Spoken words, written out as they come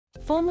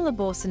Former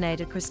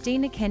Bolsonaro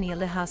Kristina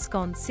Keneally has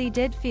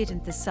conceded in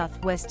the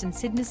southwestern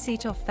Sydney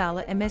seat of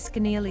Fowler. Ms.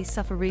 Keneally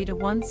suffered a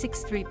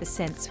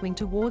 163% swing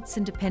towards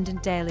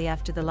independent daily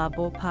after the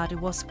Labour Party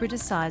was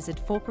criticised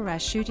for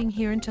parachuting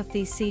here into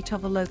the seat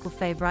of a local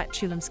favourite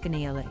Chulams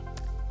Keneally.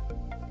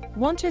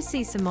 Want to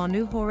see someone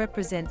who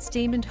represents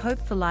steam and hope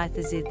for life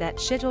is it that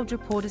scheduled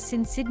reporters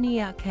in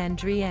Sydney can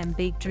dream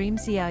big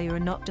dreams are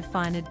not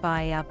defined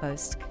by our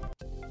post.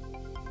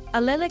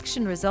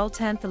 Election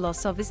result and the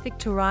loss of his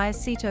Victoria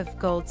seat of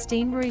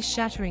Goldstein were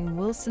shattering.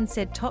 Wilson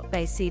said top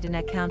bay seat in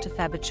account of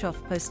Aberchof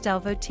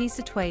postalvo t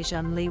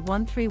situation Lee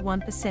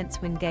 131%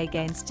 swing gay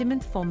gains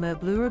dimmonth former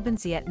blue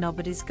ribbons yet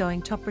nobody's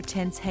going top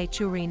pretends hey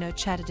Churino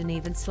chatted in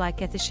events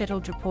like at the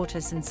scheduled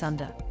reporters and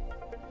Sunder.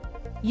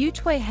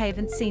 Utway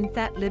haven't seen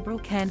that Liberal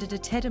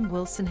candidate Adam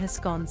Wilson has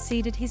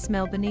conceded his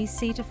Melbourne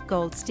seat of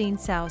Goldstein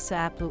Sousa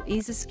Apple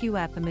is a skew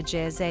appa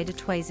major zeta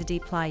twaza de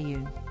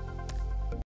plyun.